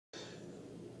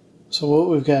So what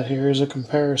we've got here is a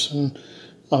comparison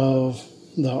of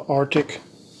the Arctic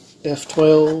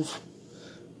f12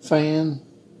 fan,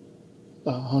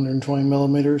 120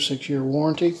 millimeters, 6-year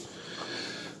warranty,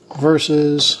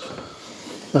 versus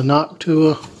the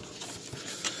Noctua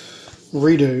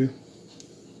Redo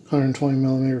 120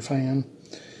 millimeter fan.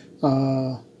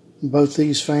 Both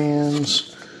these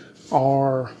fans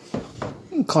are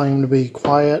claimed to be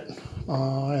quiet,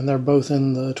 and they're both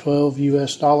in the $12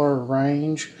 US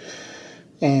range,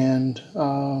 and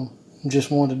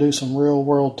just wanted to do some real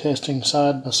world testing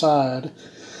side by side.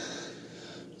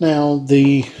 Now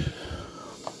the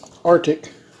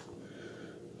Arctic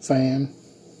fan,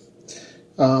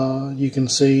 you can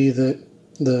see that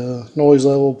the noise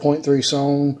level 0.3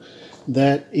 zone,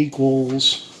 that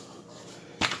equals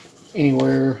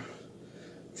anywhere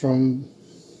from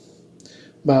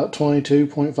about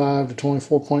 22.5 to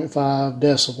 24.5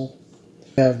 decibel.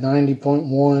 We have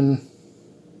 90.1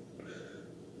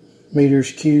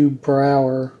 meters cubed per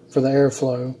hour for the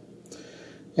airflow,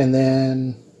 and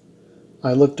then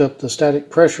I looked up the static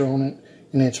pressure on it,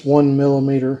 and it's 1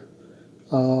 millimeter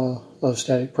of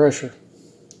static pressure,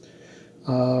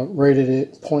 rated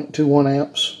at 0.21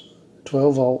 amps,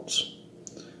 12 volts.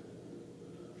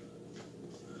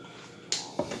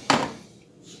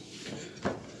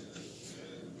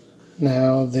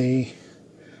 Now the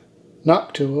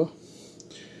Noctua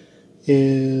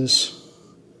is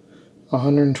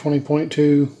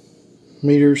 120.2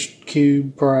 meters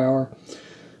cubed per hour,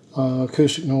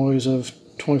 acoustic noise of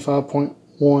 25.1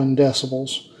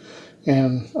 decibels,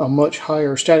 and a much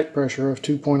higher static pressure of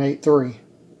 2.83.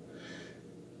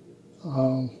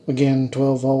 Again,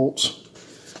 12 volts.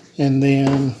 And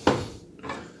then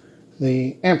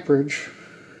the amperage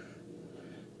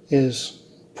is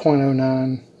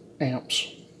 0.09 amps.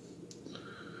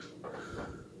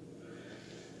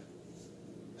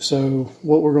 So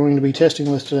what we're going to be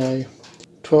testing with today: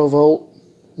 12 volt,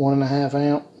 1.5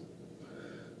 amp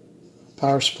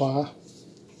power supply,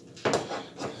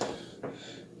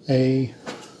 a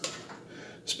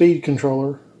speed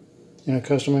controller in a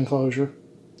custom enclosure,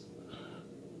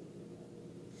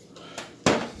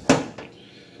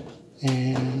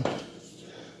 and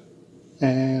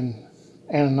an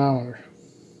anemometer.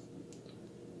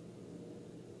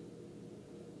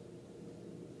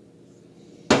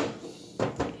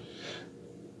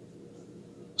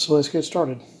 So let's get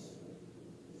started.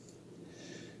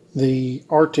 The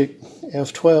Arctic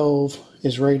f12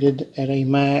 is rated at a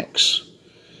max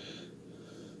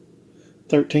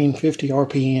 1350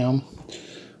 RPM,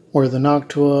 where the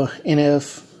Noctua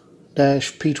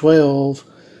NF-P12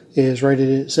 is rated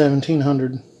at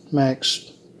 1700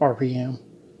 max RPM.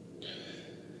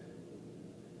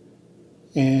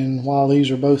 And while these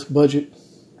are both budget,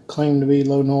 claim to be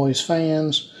low noise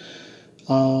fans,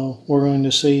 we're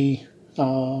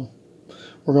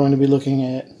going to be looking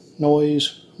at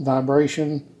noise,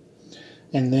 vibration,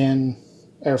 and then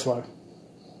airflow.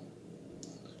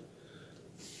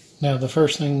 Now, the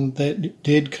first thing that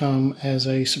did come as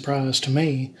a surprise to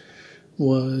me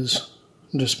was,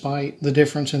 despite the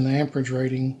difference in the amperage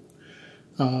rating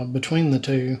between the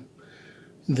two,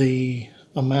 the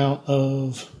amount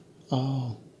of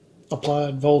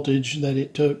applied voltage that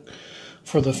it took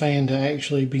for the fan to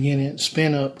actually begin its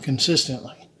spin up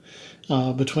consistently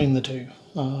between the two,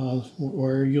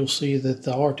 where you'll see that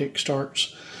the Arctic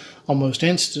starts almost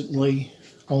instantly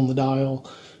on the dial.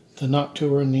 The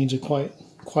Noctua needs quite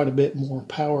a bit more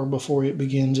power before it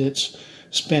begins its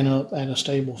spin up at a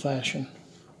stable fashion.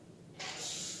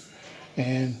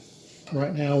 And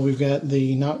right now we've got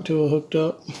the Noctua hooked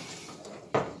up.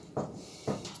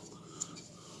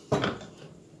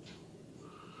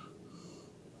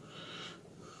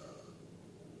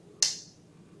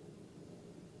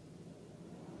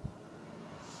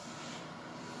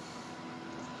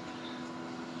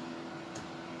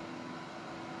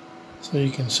 So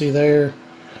you can see there,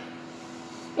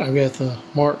 I've got the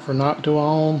mark for Noctua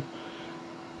on.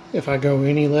 If I go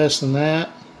any less than that,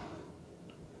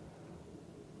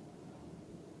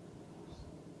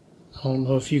 I don't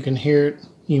know if you can hear it,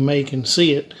 you can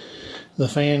see it, the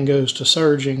fan goes to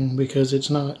surging because it's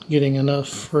not getting enough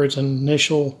for its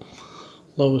initial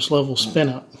lowest level spin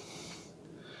up.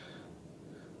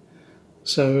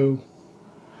 So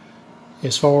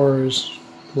as far as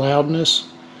loudness,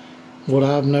 what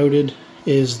I've noted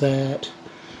is that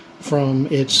from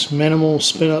its minimal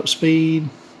spin up speed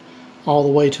all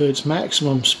the way to its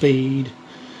maximum speed,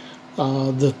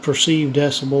 the perceived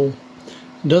decibel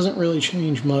doesn't really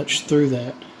change much through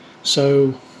that.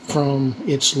 So from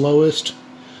its lowest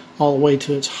all the way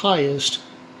to its highest,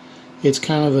 it's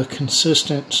kind of a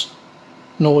consistent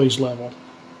noise level.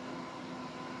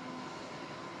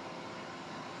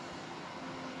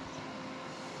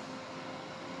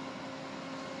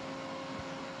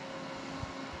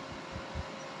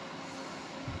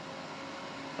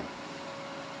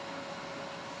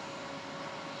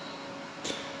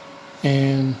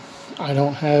 and I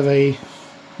don't have a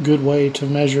good way to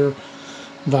measure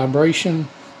vibration,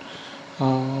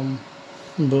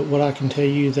 but what I can tell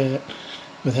you that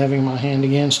with having my hand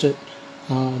against it,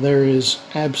 there is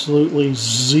absolutely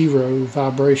zero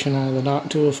vibration out of the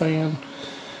noctua fan.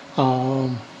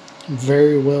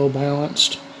 Very well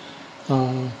balanced,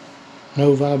 no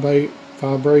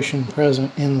vibration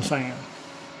present in the fan.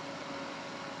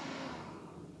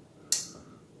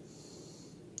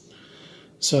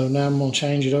 So now I'm going to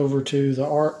change it over to the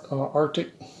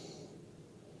Arctic.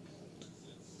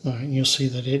 All right, you'll see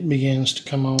that it begins to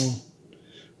come on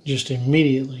just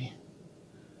immediately.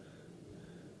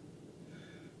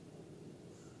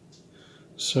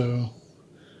 So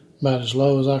about as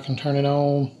low as I can turn it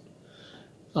on.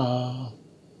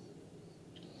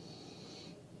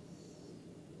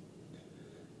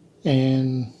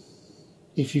 And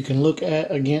if you can look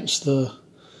at against the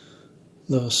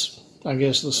I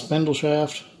guess the spindle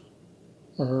shaft,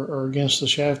 or against the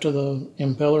shaft of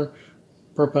the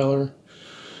propeller,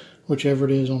 whichever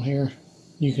it is on here,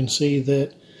 you can see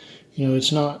that, you know,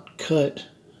 it's not cut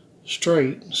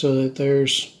straight, so that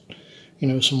there's, you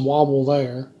know, some wobble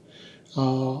there.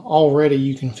 Already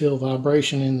you can feel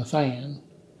vibration in the fan,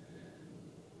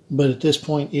 but at this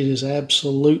point it is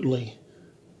absolutely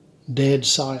dead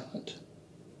silent.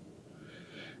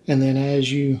 And then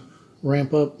as you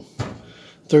ramp up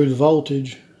through the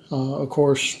voltage, of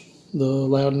course the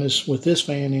loudness with this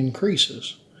fan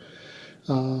increases.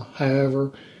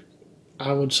 However,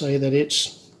 I would say that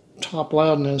its top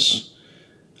loudness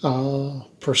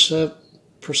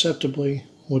perceptibly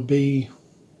would be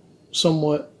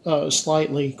somewhat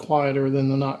slightly quieter than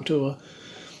the noctua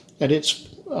at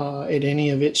any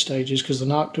of its stages, because the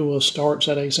noctua starts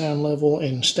at a sound level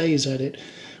and stays at it,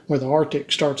 where the Arctic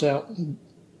starts out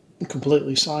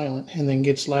completely silent and then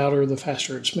gets louder the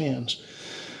faster it spins.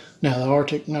 Now, the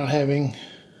Arctic not having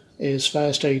as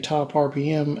fast a top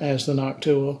RPM as the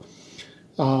noctua,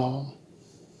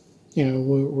 you know,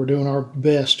 we're doing our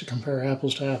best to compare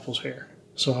apples to apples here.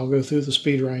 So I'll go through the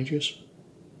speed ranges.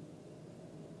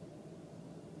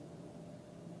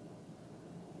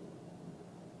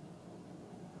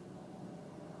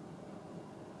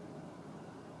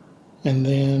 And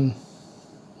then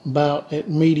about at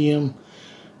medium,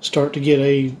 start to get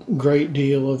a great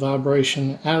deal of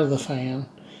vibration out of the fan.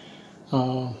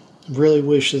 Really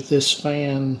wish that this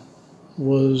fan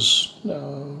was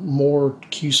more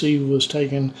QC was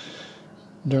taken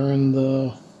during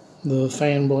the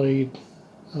fan blade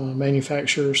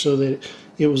manufacturer, so that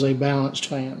it was a balanced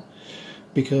fan,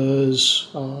 because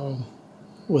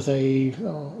with a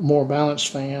more balanced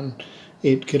fan,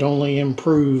 it could only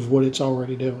improve what it's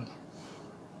already doing.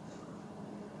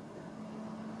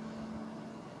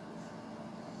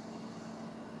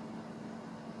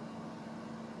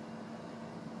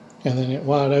 And then at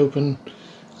wide open,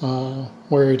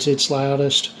 where it's its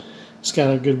loudest, it's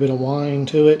got a good bit of whine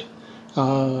to it.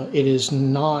 It is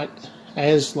not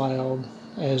as loud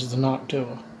as the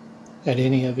noctua at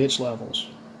any of its levels.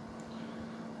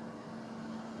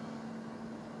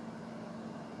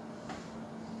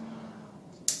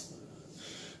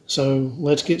 So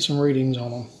let's get some readings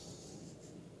on them.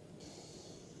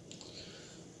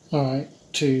 Alright,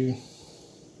 to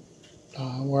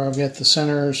where I've got the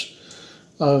centers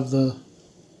of the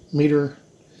meter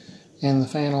and the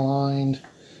fan aligned,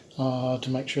 to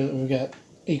make sure that we've got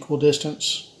equal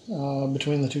distance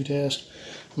between the two tests.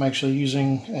 I'm actually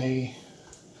using a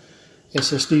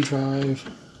SSD drive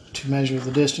to measure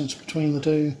the distance between the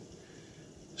two,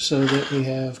 so that we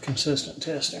have consistent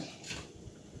testing.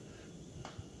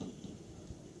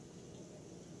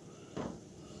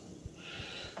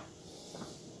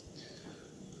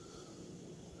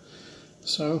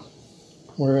 So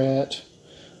we're at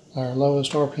our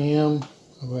lowest RPM.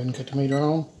 I'll go ahead and cut the meter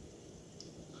on.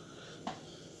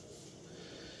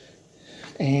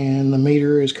 And the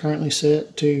meter is currently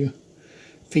set to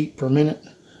feet per minute,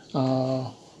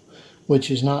 which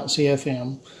is not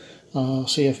CFM.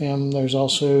 CFM, there's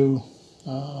also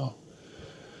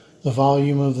the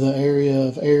volume of the area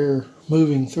of air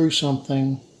moving through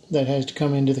something that has to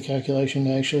come into the calculation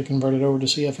to actually convert it over to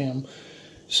CFM.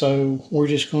 So we're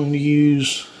just going to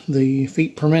use the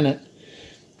feet per minute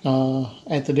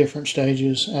at the different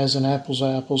stages as an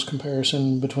apples-to-apples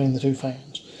comparison between the two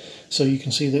fans. So you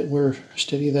can see that we're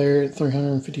steady there at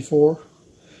 354.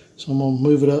 So I'm going to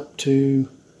move it up to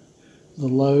the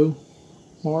low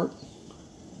mark.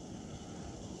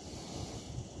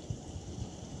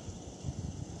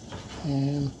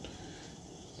 And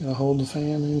gotta hold the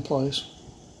fan in place.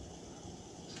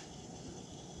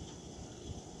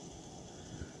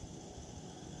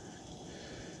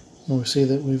 And we see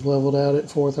that we've leveled out at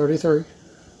 433.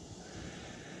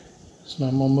 So now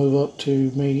I'm going to move up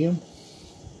to medium.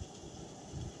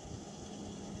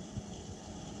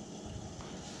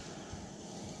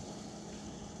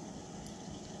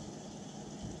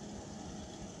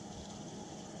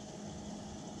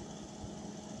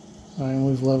 And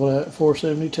we've leveled out at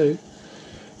 472.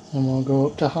 I'm going to go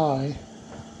up to high.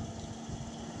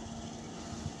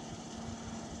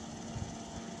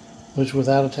 Which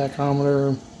without a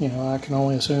tachometer, you know, I can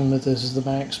only assume that this is the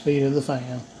max speed of the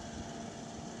fan.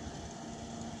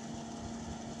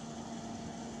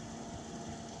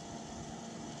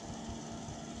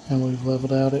 And we've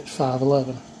leveled out at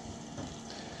 511.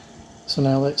 So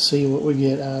now let's see what we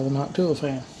get out of the noctua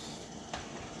fan.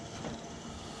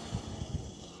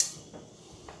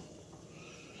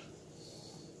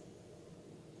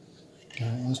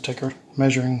 Alright, let's take our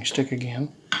measuring stick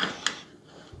again.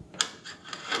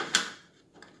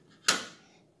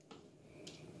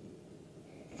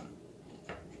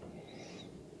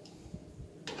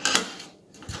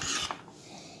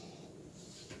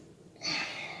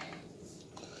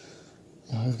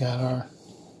 We've got our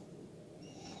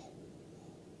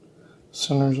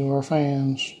centers of our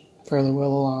fans fairly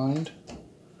well aligned.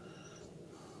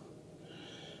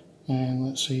 And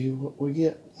let's see what we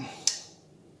get.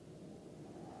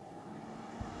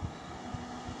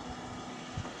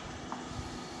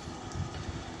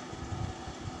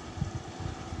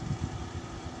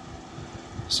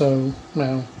 So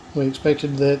now we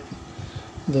expected that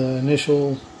the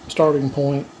initial starting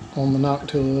point on the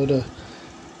noctua to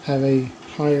have a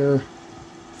higher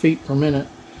feet per minute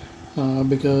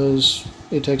because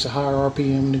it takes a higher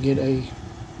RPM to get a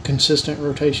consistent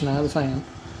rotation out of the fan.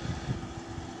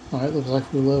 Alright, looks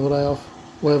like we leveled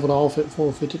off at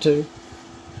 452.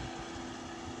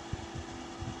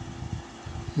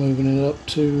 Moving it up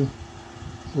to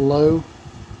low.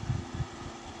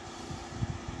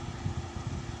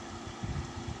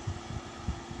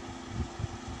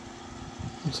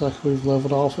 Looks like we've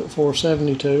leveled off at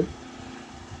 472.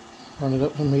 Run it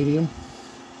up to medium.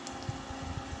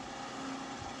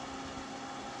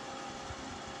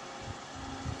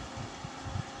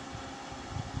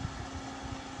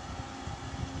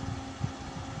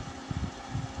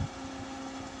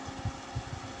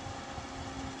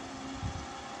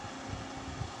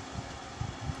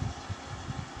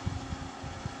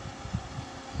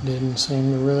 Didn't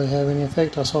seem to really have any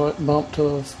effect. I saw it bump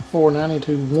to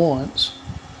 492 once.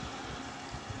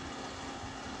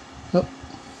 Oh.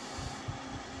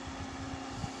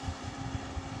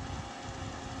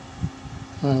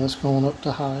 Alright, let's go on up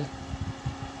to high.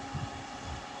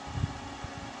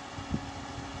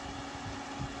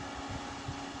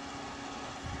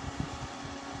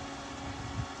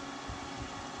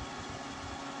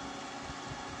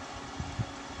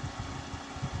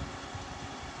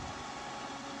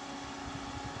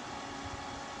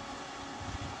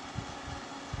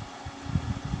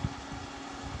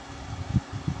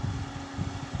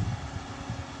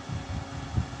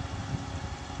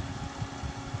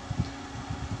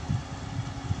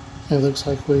 It looks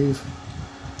like we've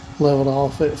leveled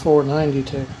off at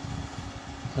 492.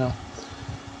 Now,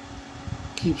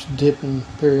 keeps dipping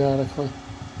periodically.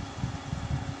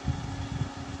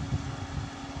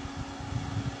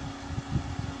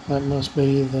 That must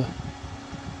be the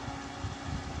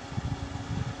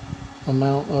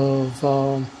amount of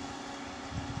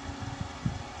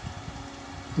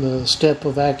the step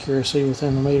of accuracy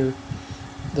within the meter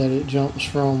that it jumps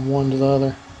from one to the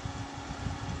other.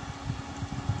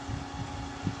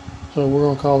 So we're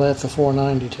going to call that the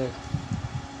 492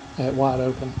 at wide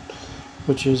open,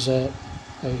 which is at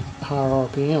a higher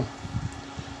RPM.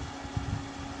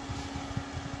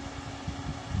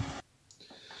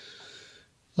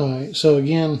 Alright, so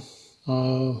again,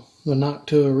 the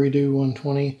Noctua Redo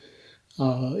 120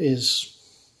 is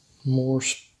more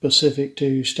specific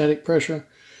to static pressure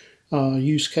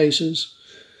use cases.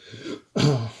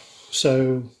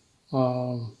 So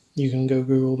you can go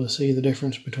Google to see the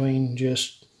difference between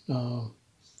just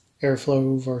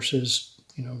airflow versus,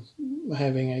 you know,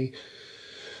 having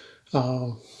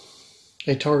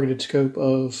a targeted scope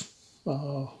of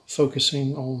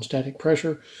focusing on static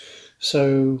pressure.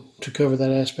 So to cover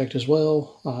that aspect as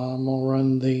well, I'm going to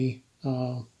run the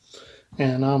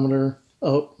anemometer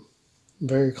up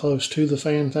very close to the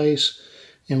fan face,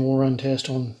 and we'll run tests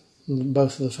on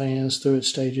both of the fans through its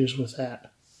stages with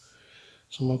that.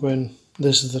 So I'm going to go ahead and,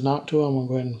 this is the Noctua, I'm going to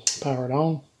go ahead and power it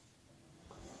on.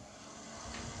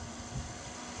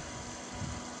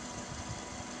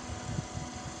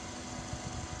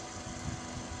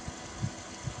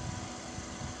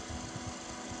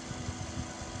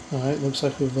 Alright, looks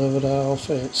like we've leveled off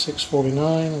at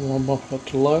 649. I'm going to bump it up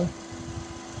to low.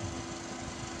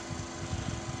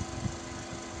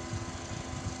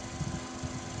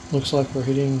 Looks like we're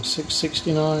hitting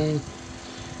 669,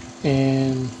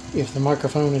 and if the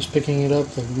microphone is picking it up,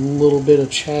 the little bit of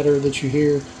chatter that you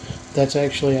hear, that's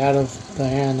actually out of the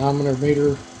anemometer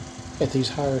meter at these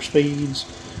higher speeds.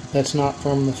 That's not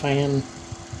from the fan.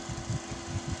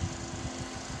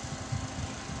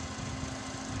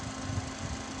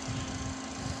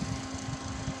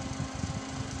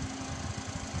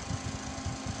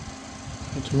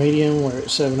 It's medium, we're at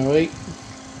 708,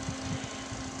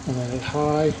 and then at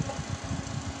high,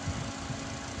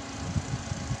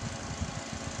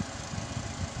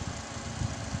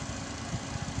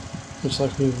 looks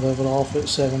like we've leveled off at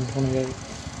 728.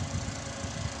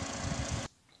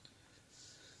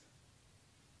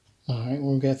 Alright,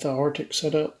 we've got the Arctic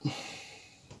set up.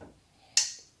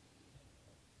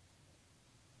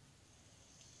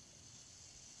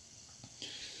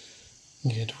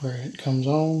 Get to where it comes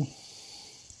on.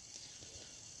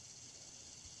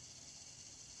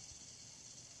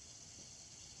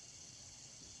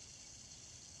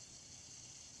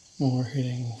 And we're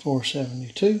hitting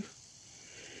 472.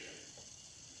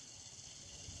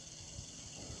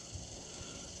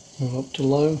 Move up to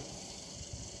low.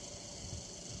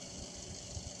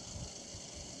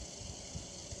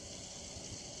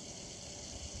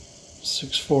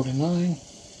 $6.49.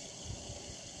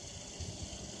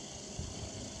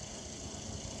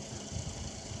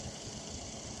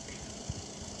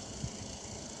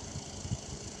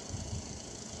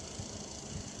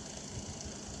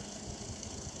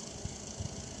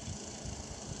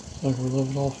 So we're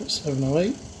leveled off at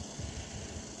 708.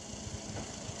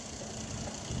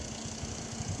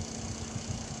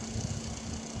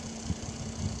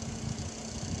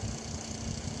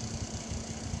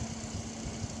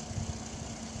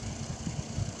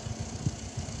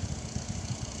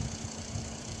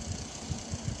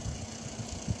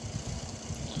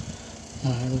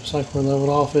 Alright, looks like we're leveled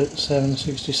off at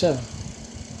 767.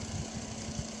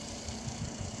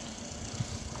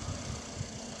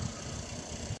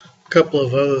 A couple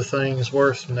of other things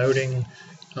worth noting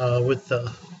with the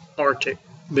Arctic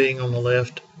being on the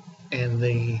left and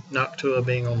the Noctua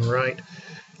being on the right.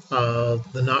 The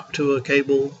Noctua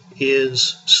cable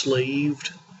is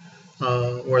sleeved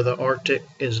where the Arctic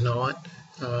is not,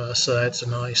 so that's a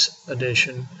nice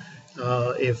addition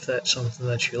if that's something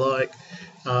that you like.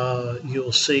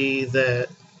 You'll see that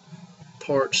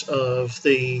parts of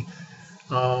the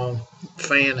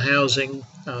fan housing,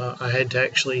 I had to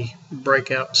actually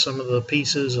break out some of the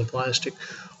pieces of plastic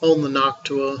on the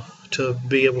Noctua to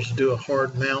be able to do a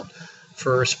hard mount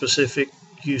for a specific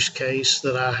use case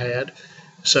that I had.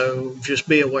 So just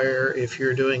be aware if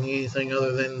you're doing anything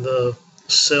other than the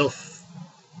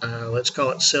let's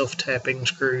call it self-tapping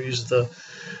screws,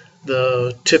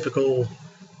 the typical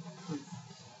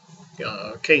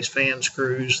case fan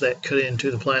screws that cut into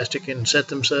the plastic and set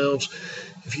themselves.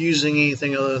 If you're using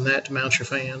anything other than that to mount your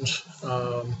fans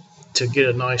to get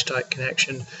a nice tight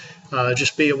connection,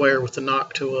 just be aware with the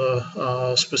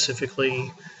Noctua,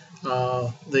 specifically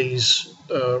these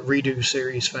Redo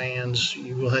series fans,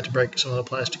 you will have to break some of the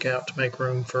plastic out to make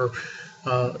room for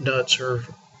nuts or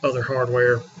other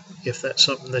hardware if that's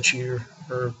something that you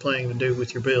are planning to do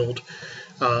with your build.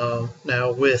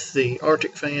 Now with the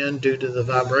Arctic fan, due to the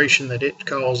vibration that it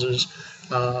causes,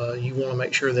 you want to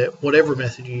make sure that whatever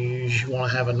method you use, you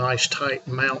want to have a nice tight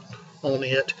mount on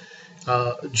it,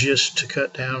 just to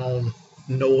cut down on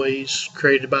noise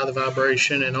created by the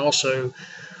vibration, and also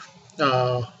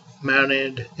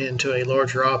mounted into a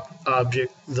larger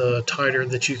object, the tighter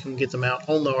that you can get the mount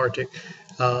on the Arctic,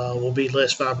 will be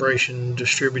less vibration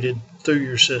distributed through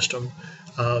your system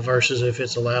versus if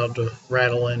it's allowed to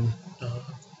rattle, and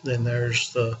then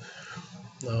there's the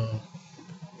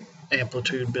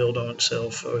amplitude build on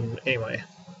itself. And anyway,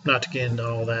 not to get into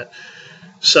all that.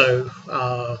 So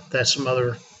that's some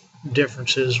other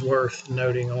differences worth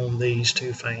noting on these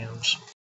two fans.